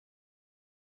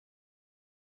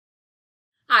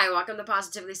Hi, welcome to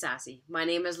Positively Sassy. My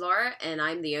name is Laura, and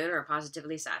I'm the owner of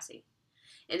Positively Sassy.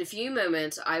 In a few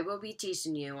moments, I will be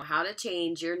teaching you how to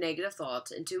change your negative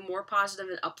thoughts into more positive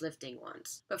and uplifting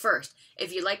ones. But first,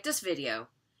 if you like this video,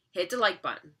 hit the like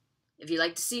button. If you'd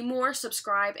like to see more,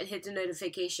 subscribe and hit the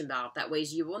notification bell. That way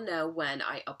you will know when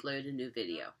I upload a new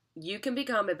video. You can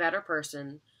become a better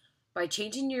person by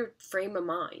changing your frame of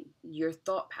mind, your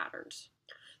thought patterns.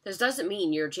 This doesn't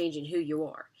mean you're changing who you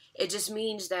are. It just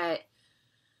means that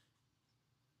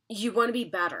you want to be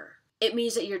better. It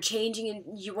means that you're changing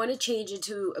and you want to change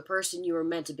into a person you are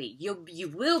meant to be.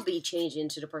 You will be changing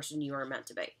into the person you are meant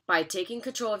to be. By taking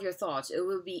control of your thoughts, it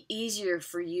will be easier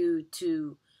for you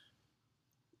to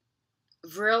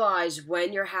realize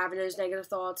when you're having those negative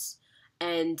thoughts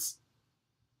and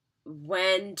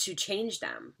when to change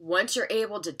them. Once you're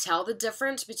able to tell the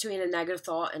difference between a negative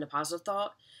thought and a positive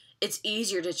thought, it's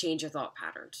easier to change your thought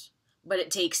patterns. But it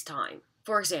takes time.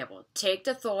 For example, take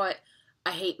the thought,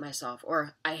 I hate myself,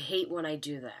 or I hate when I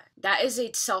do that. That is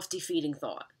a self-defeating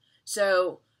thought.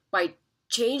 So by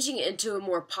changing it into a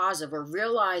more positive, or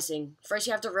realizing, first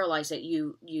you have to realize that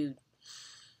you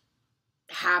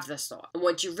have this thought. And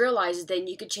once you realize it, then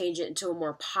you can change it into a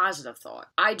more positive thought.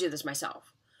 I do this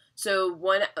myself. So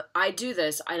when I do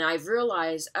this and I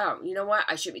realize, oh, you know what?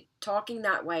 I should be talking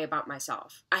that way about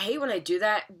myself. I hate when I do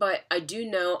that, but I do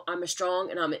know I'm a strong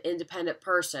and I'm an independent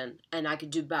person and I could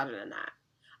do better than that.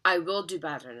 I will do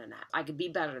better than that. I could be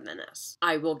better than this.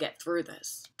 I will get through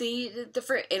this. The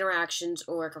different interactions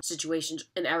or situations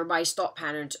and everybody's thought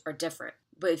patterns are different.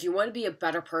 But if you want to be a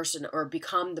better person or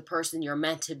become the person you're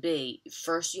meant to be,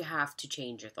 first you have to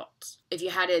change your thoughts. If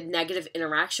you had a negative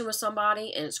interaction with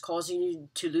somebody and it's causing you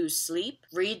to lose sleep,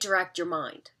 redirect your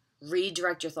mind.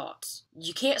 Redirect your thoughts.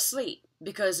 You can't sleep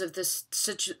because of the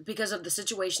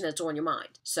situation that's on your mind.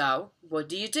 So, what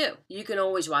do? You can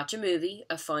always watch a movie,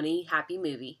 a funny, happy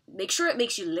movie. Make sure it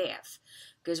makes you laugh.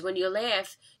 Because when you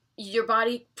laugh, your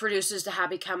body produces the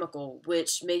happy chemical,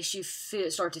 which makes you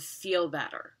start to feel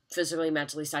better. Physically,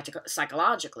 mentally,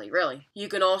 psychologically, really. You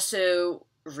can also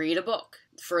read a book.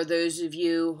 For those of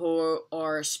you who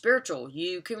are spiritual,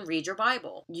 you can read your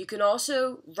Bible. You can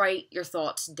also write your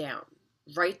thoughts down.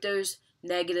 Write those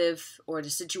negative or the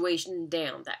situation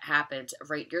down that happens.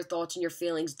 Write your thoughts and your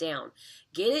feelings down.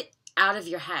 Get it out of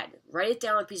your head. Write it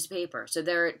down on a piece of paper. So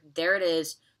there it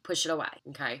is. Push it away.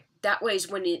 Okay. That way,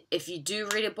 if you do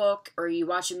read a book or you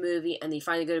watch a movie and you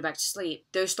finally go back to sleep,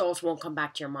 those thoughts won't come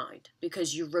back to your mind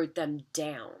because you wrote them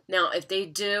down. Now, if they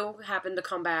do happen to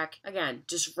come back, again,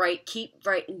 just keep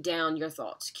writing down your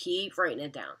thoughts. Keep writing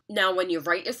it down. Now, when you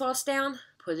write your thoughts down,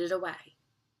 put it away.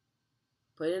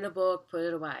 Put it in a book, put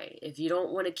it away. If you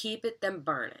don't want to keep it, then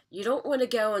burn it. You don't want to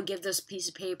go and give this piece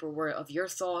of paper of your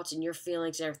thoughts and your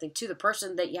feelings and everything to the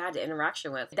person that you had the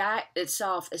interaction with. That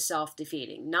itself is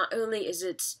self-defeating. Not only is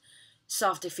it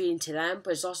self-defeating to them,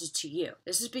 but it's also to you.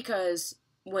 This is because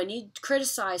when you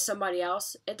criticize somebody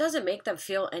else, it doesn't make them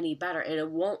feel any better and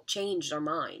it won't change their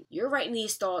mind. You're writing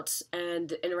these thoughts and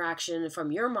the interaction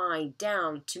from your mind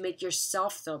down to make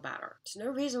yourself feel better. There's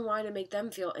no reason why to make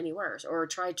them feel any worse or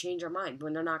try to change their mind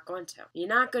when they're not going to. You're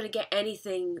not going to get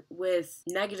anything with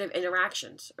negative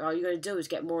interactions. All you're going to do is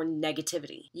get more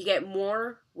negativity. You get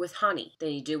more with honey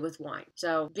than you do with wine.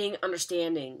 So being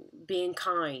understanding, being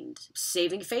kind,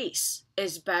 saving face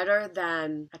is better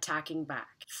than attacking back,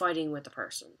 fighting with the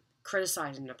person,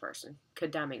 criticizing the person,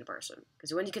 condemning the person.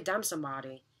 Because when you condemn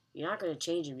somebody, you're not going to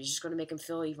change them. You're just going to make them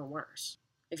feel even worse.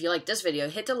 If you like this video,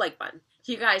 hit the like button.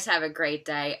 You guys have a great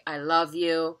day. I love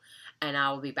you, and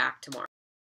I will be back tomorrow.